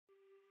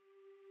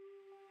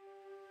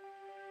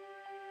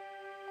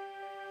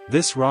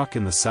This rock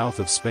in the south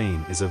of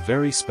Spain is a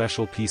very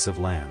special piece of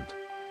land.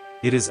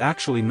 It is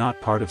actually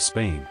not part of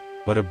Spain,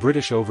 but a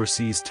British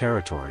overseas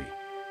territory.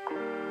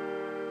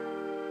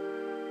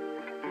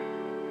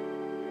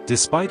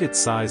 Despite its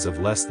size of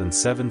less than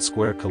 7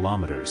 square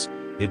kilometers,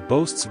 it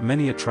boasts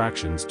many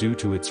attractions due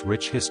to its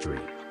rich history.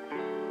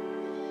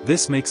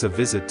 This makes a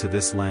visit to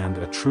this land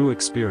a true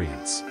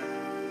experience.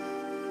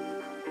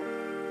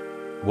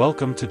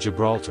 Welcome to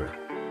Gibraltar.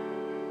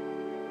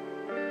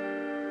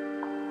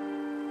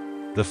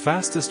 The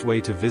fastest way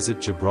to visit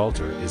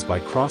Gibraltar is by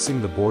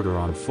crossing the border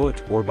on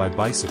foot or by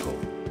bicycle,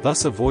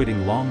 thus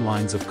avoiding long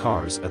lines of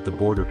cars at the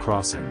border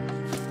crossing.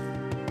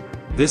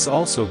 This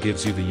also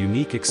gives you the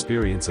unique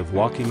experience of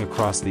walking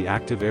across the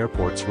active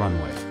airport's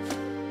runway.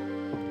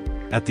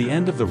 At the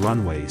end of the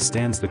runway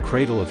stands the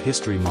Cradle of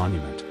History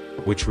monument,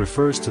 which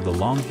refers to the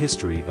long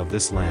history of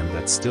this land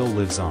that still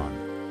lives on.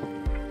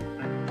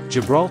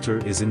 Gibraltar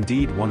is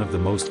indeed one of the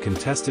most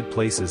contested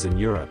places in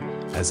Europe,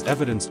 as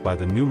evidenced by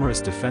the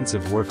numerous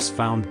defensive works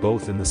found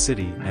both in the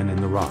city and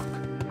in the rock.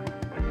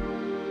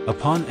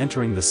 Upon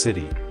entering the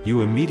city,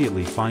 you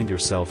immediately find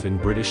yourself in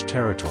British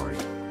territory.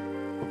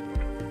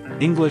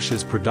 English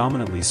is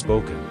predominantly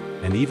spoken,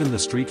 and even the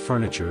street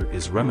furniture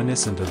is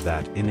reminiscent of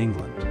that in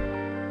England.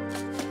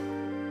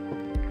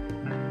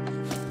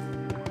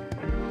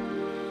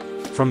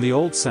 From the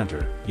old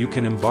centre, you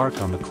can embark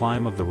on the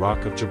climb of the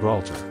Rock of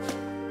Gibraltar.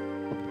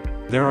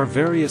 There are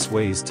various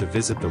ways to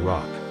visit the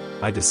rock.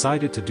 I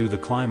decided to do the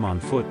climb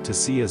on foot to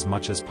see as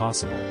much as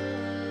possible.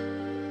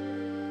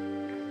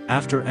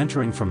 After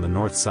entering from the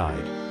north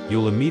side,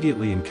 you'll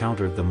immediately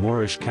encounter the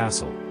Moorish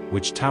castle,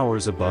 which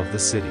towers above the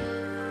city.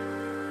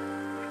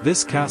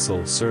 This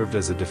castle served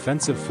as a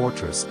defensive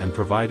fortress and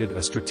provided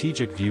a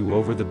strategic view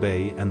over the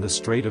bay and the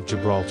Strait of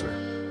Gibraltar.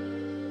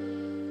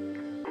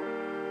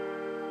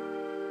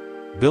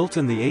 Built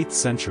in the 8th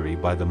century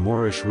by the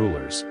Moorish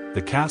rulers,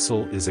 the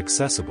castle is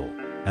accessible,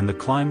 and the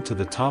climb to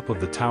the top of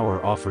the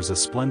tower offers a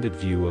splendid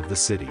view of the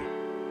city.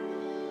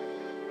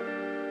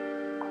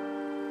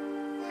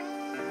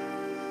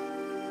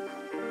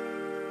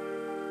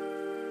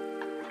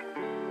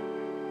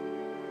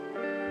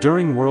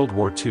 During World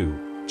War II,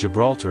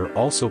 Gibraltar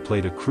also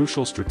played a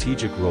crucial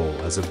strategic role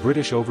as a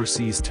British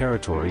overseas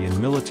territory and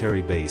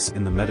military base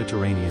in the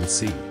Mediterranean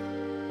Sea.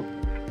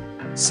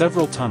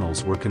 Several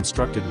tunnels were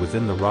constructed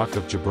within the Rock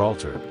of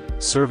Gibraltar,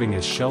 serving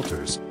as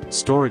shelters,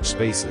 storage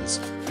spaces,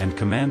 and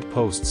command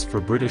posts for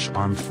British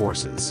armed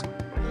forces.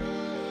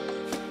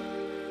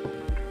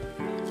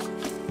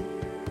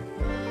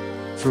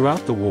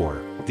 Throughout the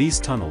war, these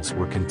tunnels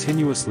were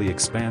continuously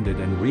expanded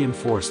and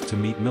reinforced to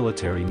meet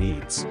military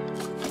needs.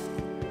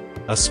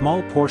 A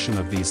small portion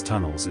of these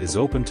tunnels is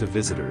open to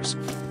visitors.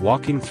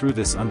 Walking through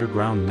this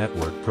underground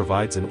network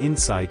provides an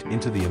insight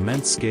into the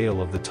immense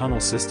scale of the tunnel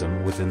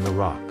system within the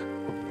rock.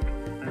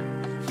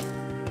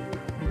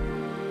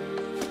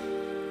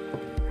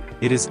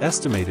 It is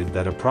estimated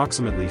that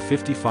approximately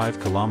 55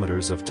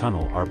 kilometers of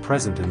tunnel are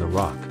present in the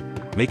rock,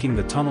 making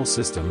the tunnel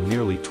system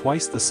nearly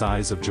twice the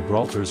size of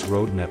Gibraltar's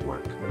road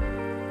network.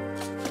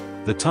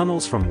 The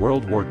tunnels from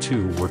World War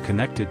II were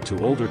connected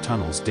to older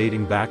tunnels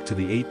dating back to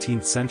the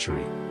 18th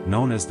century,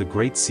 known as the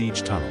Great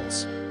Siege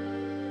Tunnels.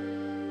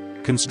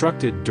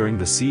 Constructed during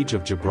the Siege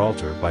of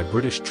Gibraltar by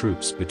British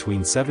troops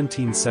between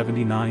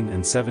 1779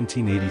 and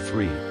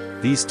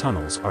 1783, these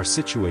tunnels are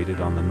situated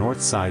on the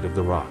north side of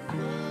the rock.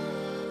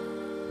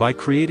 By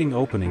creating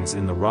openings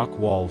in the rock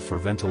wall for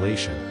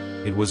ventilation,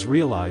 it was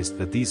realized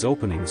that these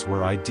openings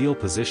were ideal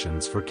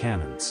positions for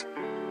cannons.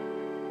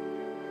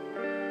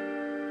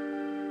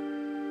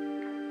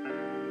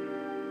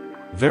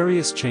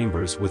 Various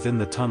chambers within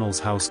the tunnels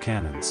house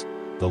cannons.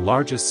 The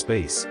largest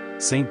space,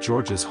 St.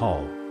 George's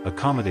Hall,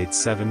 accommodates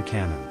 7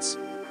 cannons.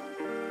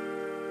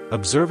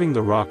 Observing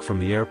the rock from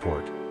the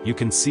airport, you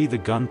can see the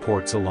gun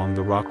ports along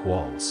the rock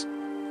walls.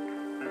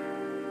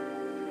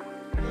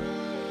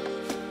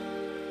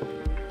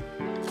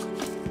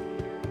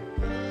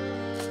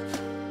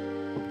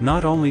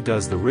 Not only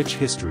does the rich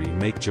history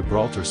make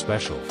Gibraltar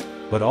special,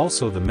 but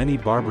also the many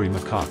Barbary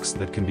macaques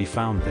that can be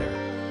found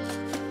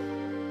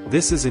there.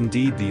 This is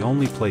indeed the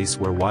only place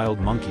where wild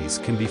monkeys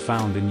can be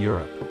found in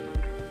Europe.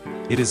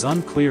 It is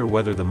unclear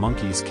whether the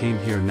monkeys came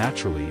here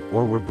naturally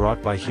or were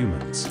brought by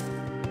humans.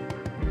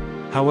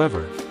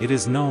 However, it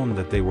is known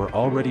that they were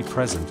already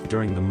present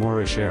during the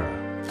Moorish era.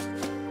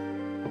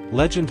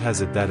 Legend has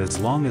it that as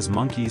long as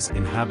monkeys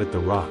inhabit the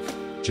rock,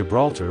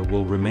 Gibraltar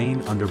will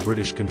remain under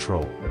British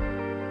control.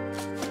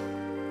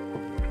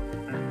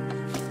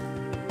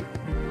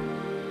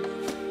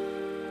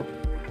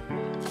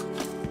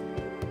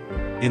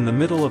 In the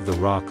middle of the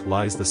rock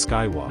lies the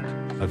skywalk,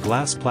 a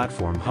glass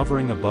platform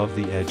hovering above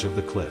the edge of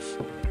the cliff.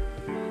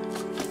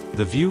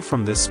 The view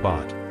from this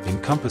spot,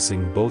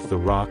 encompassing both the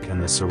rock and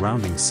the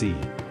surrounding sea,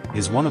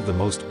 is one of the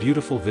most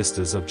beautiful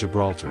vistas of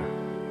Gibraltar.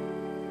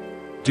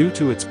 Due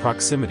to its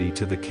proximity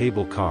to the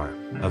cable car,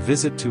 a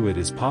visit to it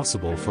is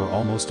possible for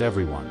almost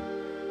everyone.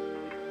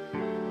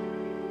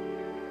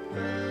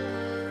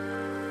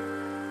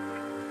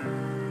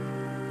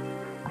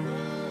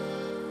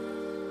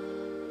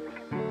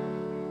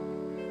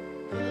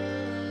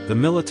 The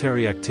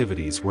military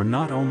activities were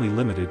not only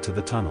limited to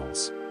the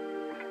tunnels.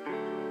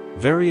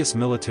 Various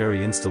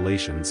military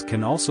installations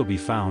can also be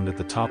found at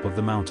the top of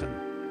the mountain.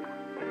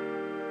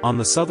 On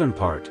the southern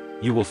part,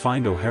 you will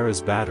find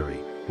O'Hara's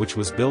Battery, which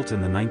was built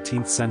in the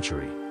 19th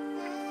century.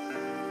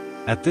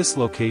 At this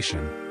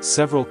location,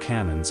 several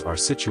cannons are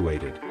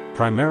situated,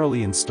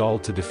 primarily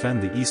installed to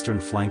defend the eastern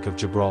flank of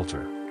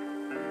Gibraltar.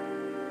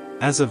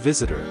 As a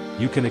visitor,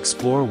 you can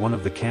explore one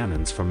of the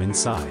cannons from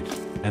inside,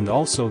 and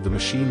also the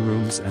machine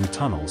rooms and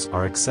tunnels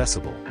are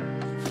accessible.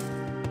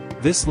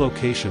 This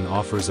location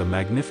offers a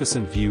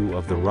magnificent view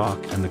of the rock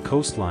and the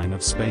coastline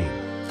of Spain.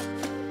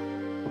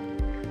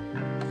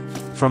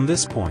 From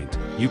this point,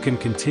 you can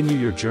continue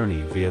your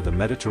journey via the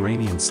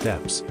Mediterranean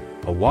Steps,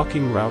 a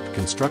walking route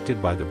constructed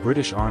by the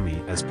British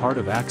Army as part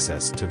of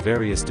access to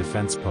various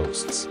defense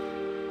posts.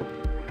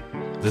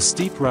 The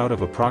steep route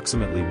of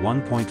approximately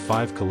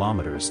 1.5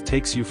 kilometers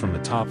takes you from the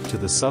top to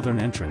the southern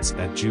entrance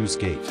at Jews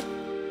Gate.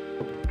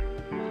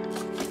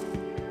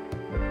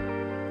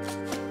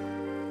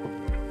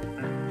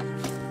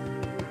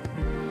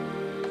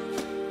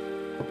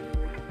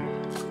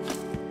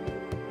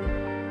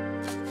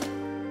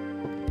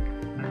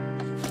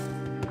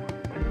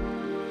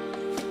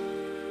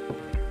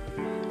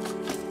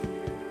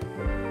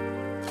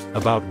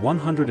 About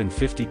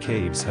 150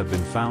 caves have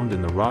been found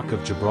in the Rock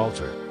of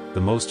Gibraltar. The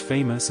most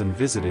famous and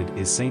visited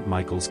is St.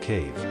 Michael's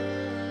Cave.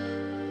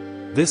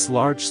 This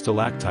large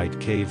stalactite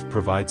cave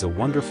provides a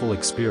wonderful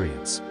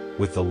experience,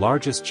 with the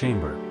largest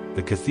chamber,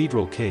 the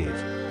Cathedral Cave,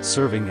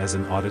 serving as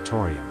an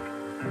auditorium.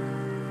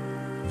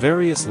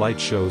 Various light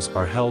shows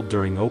are held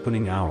during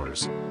opening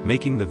hours,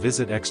 making the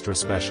visit extra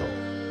special.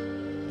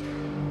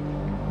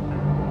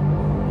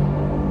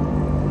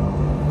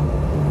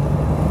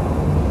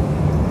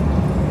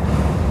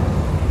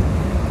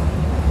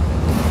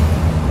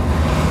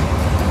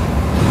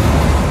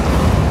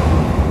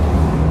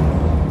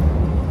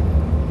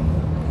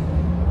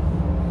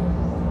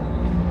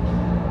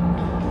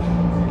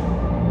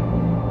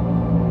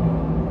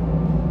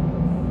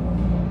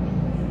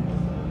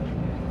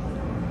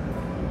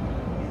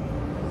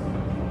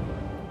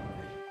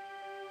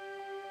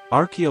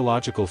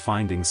 Archaeological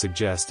findings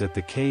suggest that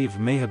the cave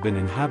may have been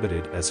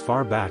inhabited as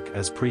far back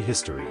as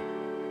prehistory.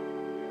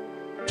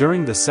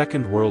 During the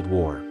Second World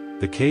War,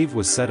 the cave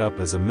was set up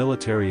as a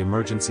military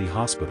emergency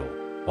hospital,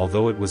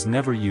 although it was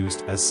never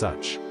used as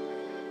such.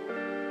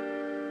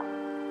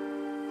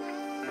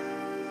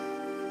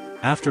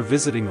 After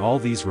visiting all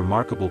these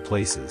remarkable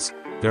places,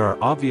 there are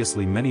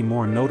obviously many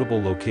more notable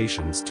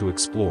locations to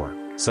explore,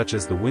 such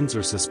as the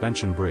Windsor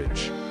Suspension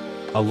Bridge,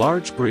 a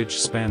large bridge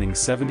spanning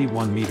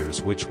 71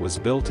 meters which was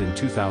built in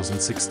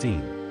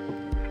 2016.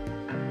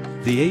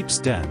 The Ape's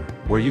Den,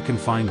 where you can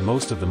find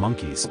most of the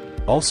monkeys,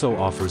 also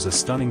offers a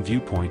stunning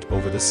viewpoint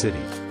over the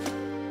city.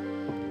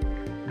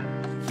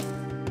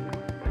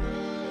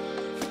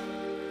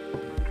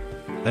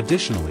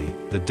 Additionally,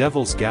 the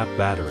Devil's Gap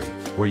Battery,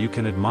 where you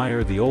can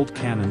admire the old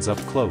cannons up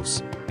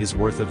close, is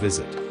worth a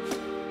visit.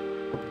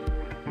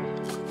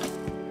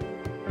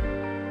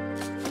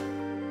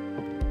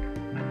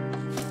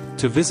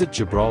 To visit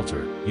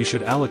Gibraltar, you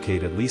should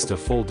allocate at least a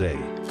full day.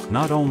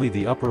 Not only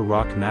the Upper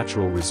Rock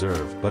Natural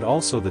Reserve but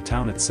also the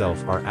town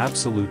itself are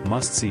absolute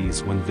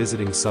must-sees when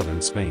visiting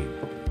southern Spain.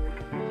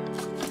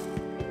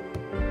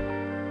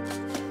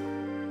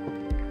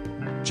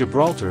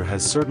 Gibraltar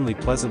has certainly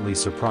pleasantly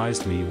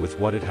surprised me with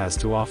what it has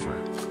to offer.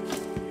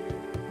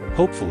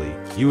 Hopefully,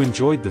 you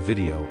enjoyed the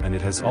video and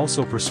it has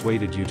also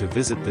persuaded you to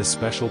visit this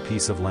special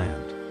piece of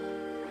land.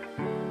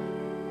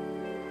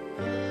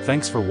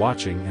 Thanks for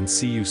watching and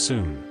see you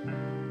soon.